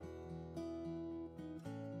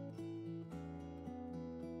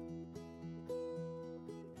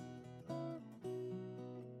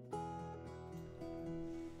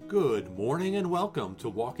Good morning and welcome to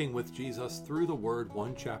Walking with Jesus Through the Word,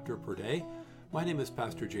 one chapter per day. My name is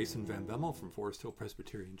Pastor Jason Van Bemmel from Forest Hill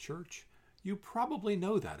Presbyterian Church. You probably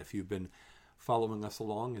know that if you've been following us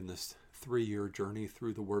along in this 3-year journey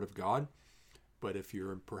through the Word of God. But if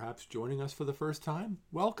you're perhaps joining us for the first time,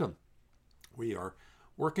 welcome. We are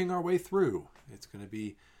working our way through. It's going to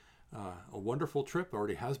be a wonderful trip. It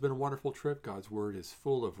already has been a wonderful trip. God's Word is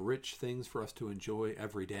full of rich things for us to enjoy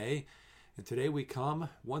every day. And today we come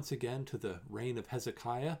once again to the reign of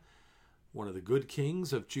Hezekiah, one of the good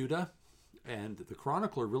kings of Judah. And the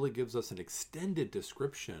chronicler really gives us an extended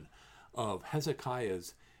description of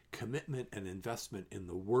Hezekiah's commitment and investment in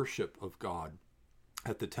the worship of God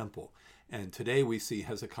at the temple. And today we see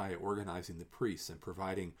Hezekiah organizing the priests and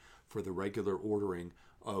providing for the regular ordering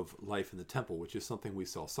of life in the temple, which is something we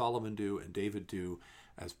saw Solomon do and David do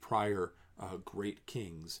as prior great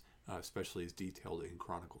kings, especially as detailed in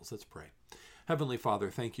Chronicles. Let's pray. Heavenly Father,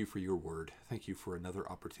 thank you for your word. Thank you for another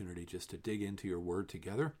opportunity just to dig into your word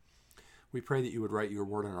together. We pray that you would write your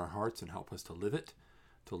word on our hearts and help us to live it,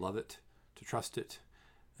 to love it, to trust it.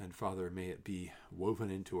 And Father, may it be woven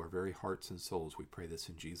into our very hearts and souls. We pray this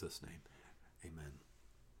in Jesus' name. Amen.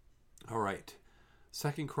 All right.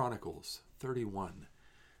 2 Chronicles 31.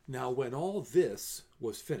 Now, when all this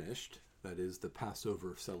was finished, that is the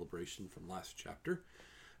Passover celebration from last chapter.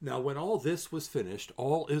 Now, when all this was finished,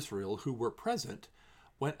 all Israel who were present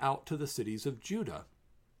went out to the cities of Judah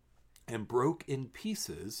and broke in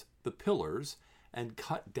pieces the pillars and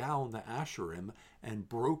cut down the Asherim and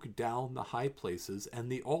broke down the high places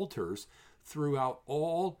and the altars throughout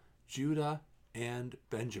all Judah and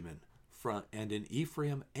Benjamin, and in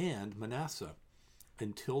Ephraim and Manasseh,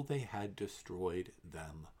 until they had destroyed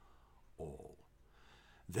them all.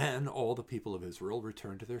 Then all the people of Israel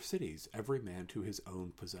returned to their cities, every man to his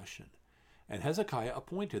own possession. And Hezekiah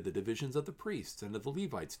appointed the divisions of the priests and of the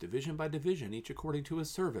Levites, division by division, each according to his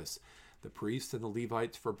service, the priests and the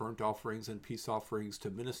Levites for burnt offerings and peace offerings, to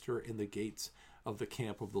minister in the gates of the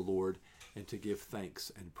camp of the Lord, and to give thanks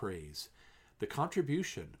and praise. The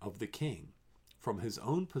contribution of the king from his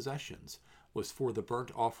own possessions was for the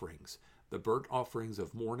burnt offerings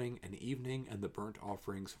of morning and evening, and the burnt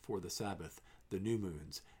offerings for the Sabbath, the new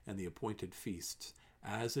moons, and the appointed feasts,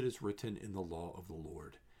 as it is written in the law of the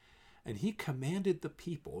Lord. And he commanded the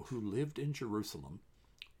people who lived in Jerusalem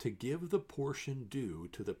to give the portion due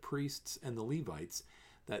to the priests and the Levites,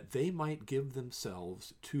 that they might give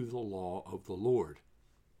themselves to the law of the Lord.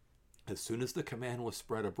 As soon as the command was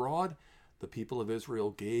spread abroad, the people of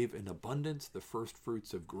Israel gave in abundance the first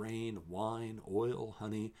fruits of grain, wine, oil,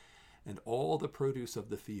 honey, and all the produce of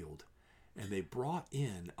the field. And they brought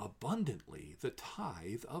in abundantly the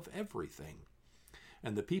tithe of everything.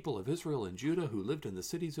 And the people of Israel and Judah who lived in the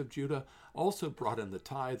cities of Judah also brought in the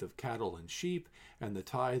tithe of cattle and sheep, and the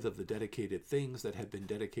tithe of the dedicated things that had been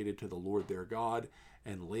dedicated to the Lord their God,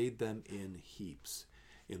 and laid them in heaps.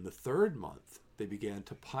 In the 3rd month they began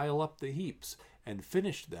to pile up the heaps, and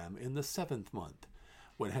finished them in the 7th month.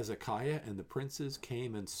 When Hezekiah and the princes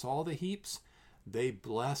came and saw the heaps, they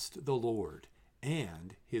blessed the Lord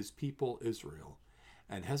and his people Israel.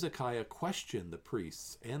 And Hezekiah questioned the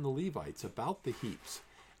priests and the Levites about the heaps.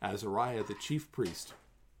 Azariah the chief priest,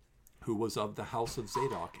 who was of the house of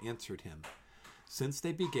Zadok, answered him, "Since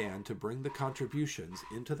they began to bring the contributions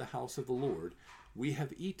into the house of the Lord, we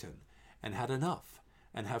have eaten and had enough,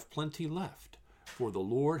 and have plenty left. For the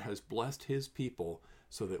Lord has blessed his people,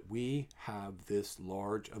 so that we have this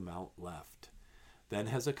large amount left." Then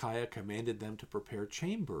Hezekiah commanded them to prepare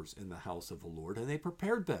chambers in the house of the Lord, and they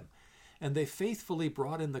prepared them. And they faithfully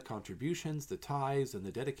brought in the contributions, the tithes, and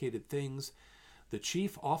the dedicated things. The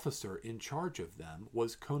chief officer in charge of them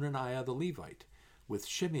was Conaniah the Levite, with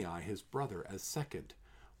Shimei his brother as second,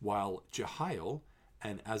 while Jehiel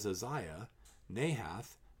and Azaziah,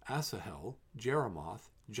 Nahath, Asahel,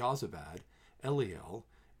 Jeremoth, Jozabad, Eliel,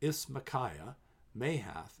 Ismachiah,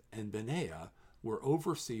 Mahath, and Benaiah were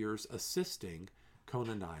overseers assisting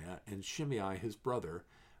Conaniah and Shimei his brother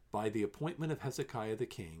by the appointment of Hezekiah the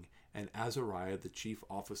king, and Azariah the chief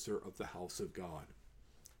officer of the house of God.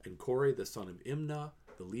 And Korah the son of Imnah,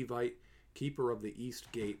 the Levite, keeper of the east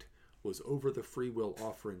gate, was over the freewill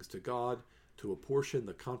offerings to God, to apportion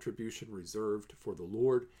the contribution reserved for the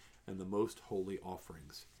Lord and the most holy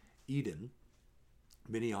offerings. Eden,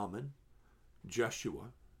 Miniamin,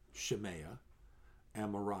 Jeshua, Shemaiah,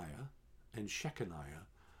 Amariah, and Shechaniah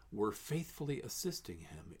were faithfully assisting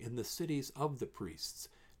him in the cities of the priests,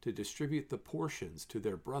 to distribute the portions to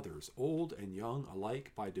their brothers, old and young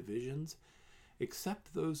alike by divisions,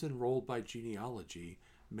 except those enrolled by genealogy,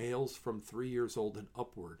 males from 3 years old and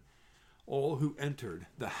upward. all who entered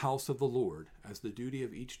the house of the Lord, as the duty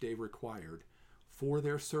of each day required, for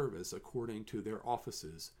their service according to their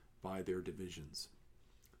offices by their divisions.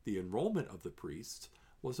 The enrollment of the priests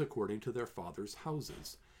was according to their fathers'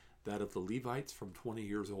 houses. That of the Levites from 20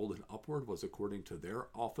 years old and upward was according to their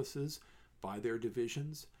offices by their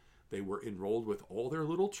divisions. They were enrolled with all their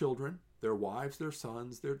little children, their wives, their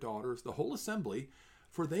sons, their daughters, the whole assembly,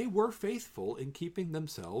 for they were faithful in keeping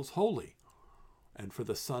themselves holy. And for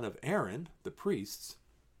the son of Aaron, the priests,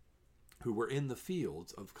 who were in the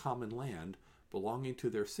fields of common land belonging to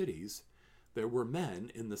their cities, there were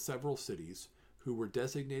men in the several cities who were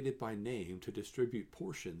designated by name to distribute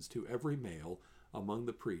portions to every male among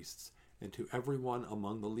the priests and to everyone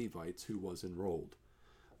among the Levites who was enrolled.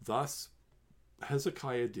 Thus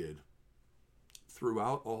Hezekiah did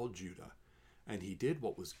throughout all Judah, and he did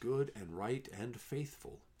what was good and right and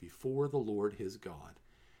faithful before the Lord his God.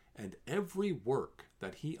 And every work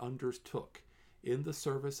that he undertook in the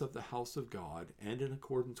service of the house of God and in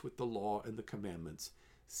accordance with the law and the commandments,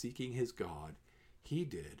 seeking his God, he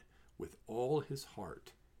did with all his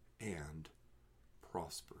heart and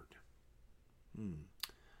prospered.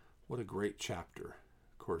 What a great chapter.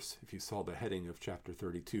 Of course, if you saw the heading of chapter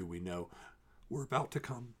 32, we know we're about to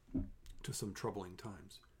come to some troubling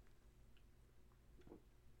times.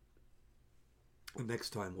 And next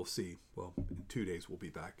time we'll see, well, in 2 days we'll be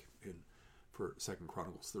back for 2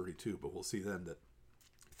 Chronicles 32, but we'll see then that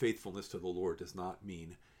faithfulness to the Lord does not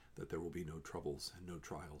mean that there will be no troubles and no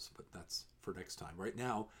trials, but that's for next time. Right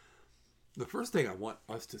now, the first thing I want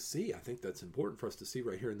us to see, I think that's important for us to see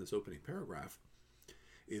right here in this opening paragraph,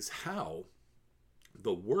 is how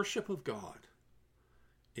the worship of God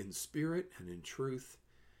in spirit and in truth,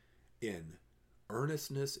 in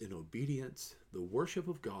earnestness, in obedience, the worship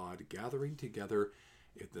of God gathering together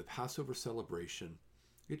in the Passover celebration,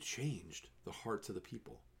 it changed the hearts of the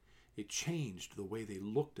people. It changed the way they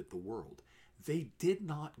looked at the world. They did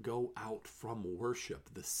not go out from worship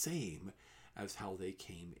the same as how they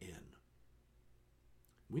came in.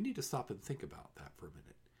 We need to stop and think about that for a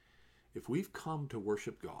minute. If we've come to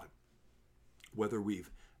worship God, whether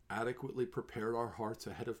we've adequately prepared our hearts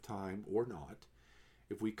ahead of time or not,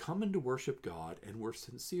 if we come in to worship God and we're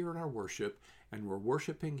sincere in our worship and we're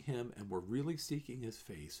worshiping him and we're really seeking his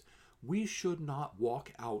face, we should not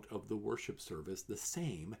walk out of the worship service the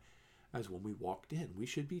same as when we walked in. We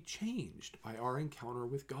should be changed by our encounter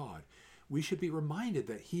with God. We should be reminded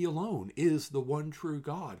that he alone is the one true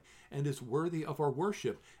God and is worthy of our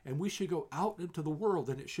worship. And we should go out into the world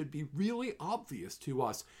and it should be really obvious to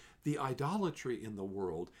us the idolatry in the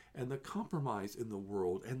world and the compromise in the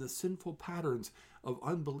world and the sinful patterns of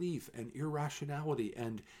unbelief and irrationality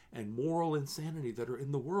and moral insanity that are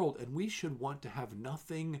in the world. And we should want to have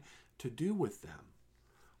nothing to do with them.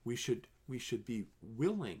 We should be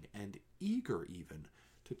willing and eager even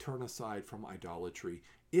to turn aside from idolatry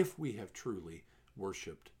if we have truly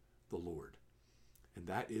worshiped the Lord. And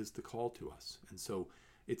that is the call to us. And so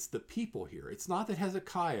it's the people here. It's not that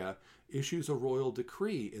Hezekiah issues a royal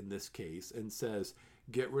decree in this case and says,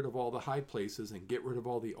 get rid of all the high places and get rid of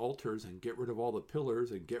all the altars and get rid of all the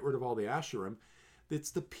pillars and get rid of all the Asherim.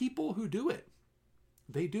 It's the people who do it.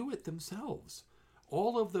 They do it themselves.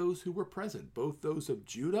 All of those who were present, both those of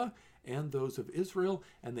Judah and those of Israel,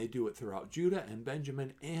 and they do it throughout Judah and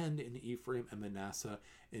Benjamin and in Ephraim and Manasseh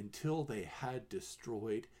until they had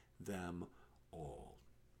destroyed them all.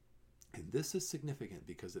 And this is significant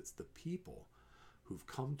because it's the people who've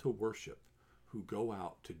come to worship who go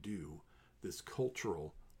out to do this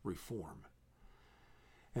cultural reform.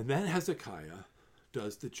 And then Hezekiah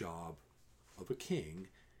does the job of a king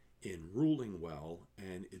in ruling well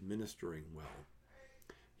and administering well.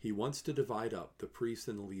 He wants to divide up the priests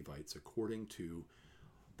and the Levites according to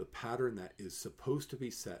the pattern that is supposed to be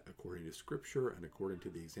set according to Scripture and according to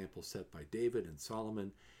the example set by David and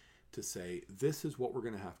Solomon, to say, this is what we're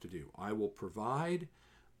going to have to do. I will provide,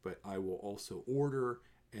 but I will also order,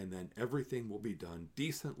 and then everything will be done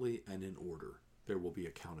decently and in order. There will be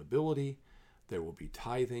accountability. There will be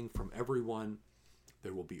tithing from everyone.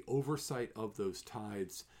 There will be oversight of those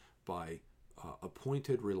tithes by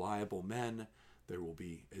appointed, reliable men. There will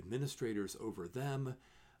be administrators over them.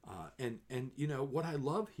 And you know, what I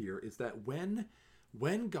love here is that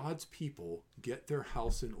when God's people get their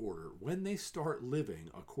house in order, when they start living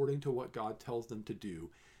according to what God tells them to do,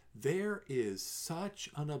 there is such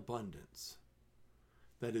an abundance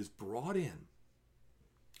that is brought in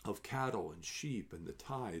of cattle and sheep and the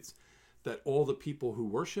tithes that all the people who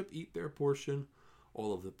worship eat their portion,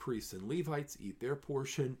 all of the priests and Levites eat their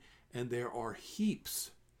portion, and there are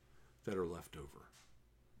heaps that are left over.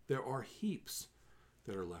 There are heaps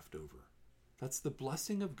that are left over. That's the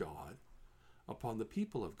blessing of God upon the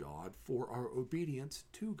people of God for our obedience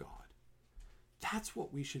to God. That's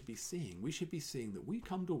what we should be seeing. We should be seeing that we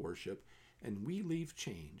come to worship and we leave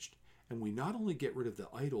changed. And we not only get rid of the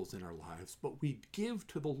idols in our lives, but we give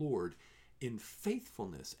to the Lord in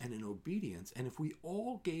faithfulness and in obedience. And if we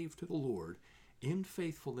all gave to the Lord in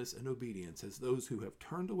faithfulness and obedience as those who have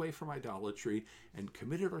turned away from idolatry and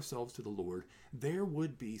committed ourselves to the Lord, there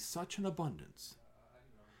would be such an abundance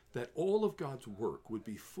that all of God's work would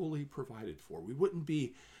be fully provided for. We wouldn't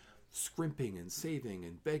be scrimping and saving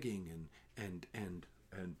and begging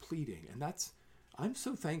and pleading. And I'm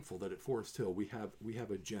so thankful that at Forest Hill we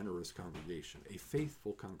have a generous congregation, a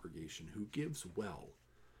faithful congregation who gives well.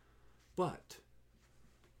 But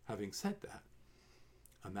having said that,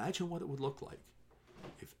 imagine what it would look like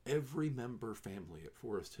if every member family at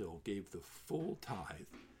Forest Hill gave the full tithe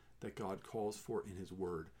that God calls for in his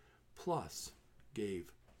word, plus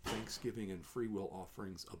gave thanksgiving and free will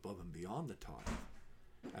offerings above and beyond the tithe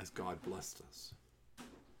as God blessed us.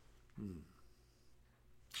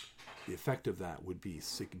 The effect of that would be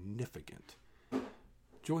significant.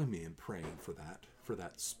 Join me in praying for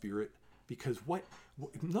that spirit, because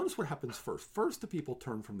notice what happens first. First, the people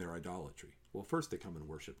turn from their idolatry. Well, first they come and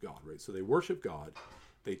worship God, right? So they worship God,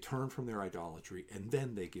 they turn from their idolatry, and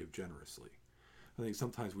then they give generously. I think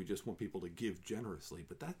sometimes we just want people to give generously,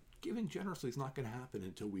 but that giving generously is not going to happen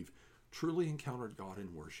until we've truly encountered God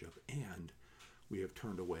in worship and we have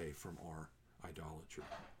turned away from our idolatry.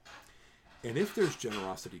 And if there's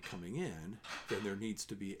generosity coming in, then there needs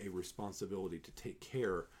to be a responsibility to take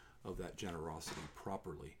care of that generosity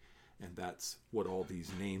properly. And that's what all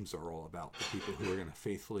these names are all about. The people who are going to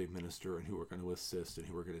faithfully minister and who are going to assist and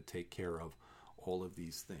who are going to take care of all of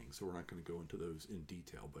these things. So we're not going to go into those in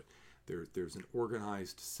detail, but there's an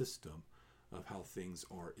organized system of how things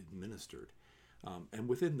are administered. And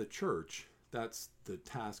within the church, that's the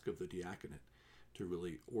task of the diaconate, to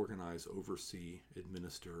really organize, oversee,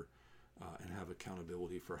 administer, and have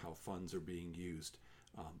accountability for how funds are being used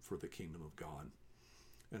for the kingdom of God.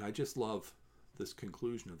 And I just love this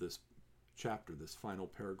conclusion of this chapter, this final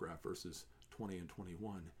paragraph, verses 20 and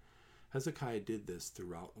 21. Hezekiah did this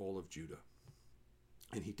throughout all of Judah,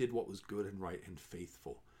 and he did what was good and right and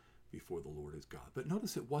faithful before the Lord his God. But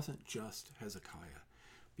notice it wasn't just Hezekiah.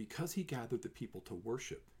 Because he gathered the people to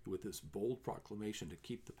worship with this bold proclamation to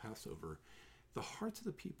keep the Passover, the hearts of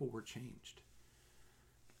the people were changed.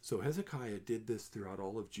 So Hezekiah did this throughout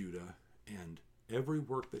all of Judah, and every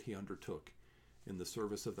work that he undertook in the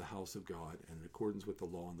service of the house of God and in accordance with the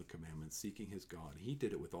law and the commandments, seeking his God, he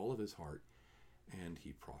did it with all of his heart, and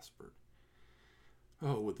he prospered.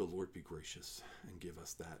 Oh, would the Lord be gracious and give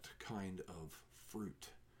us that kind of fruit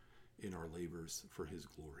in our labors for his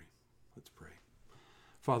glory. Let's pray.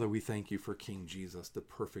 Father, we thank you for King Jesus, the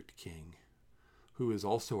perfect King, who is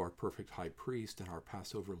also our perfect high priest and our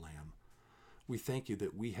Passover lamb. We thank you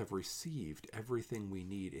that we have received everything we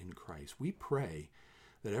need in Christ. We pray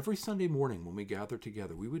that every Sunday morning when we gather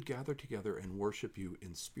together, we would gather together and worship you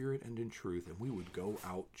in spirit and in truth, and we would go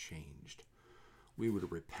out changed. We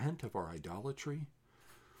would repent of our idolatry.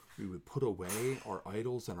 We would put away our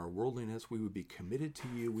idols and our worldliness. We would be committed to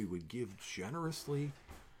you. We would give generously,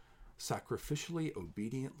 sacrificially,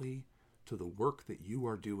 obediently to the work that you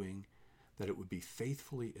are doing, that it would be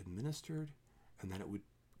faithfully administered, and that it would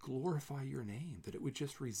glorify your name, that it would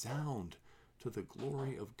just resound to the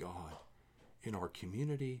glory of God in our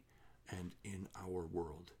community and in our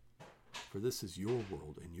world. For this is your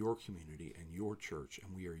world and your community and your church,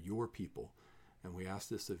 and we are your people, and we ask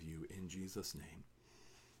this of you in Jesus' name.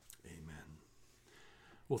 Amen.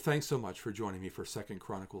 Well, thanks so much for joining me for 2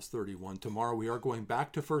 Chronicles 31. Tomorrow we are going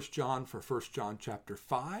back to 1 John for 1 John chapter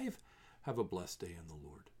 5. Have a blessed day in the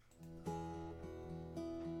Lord.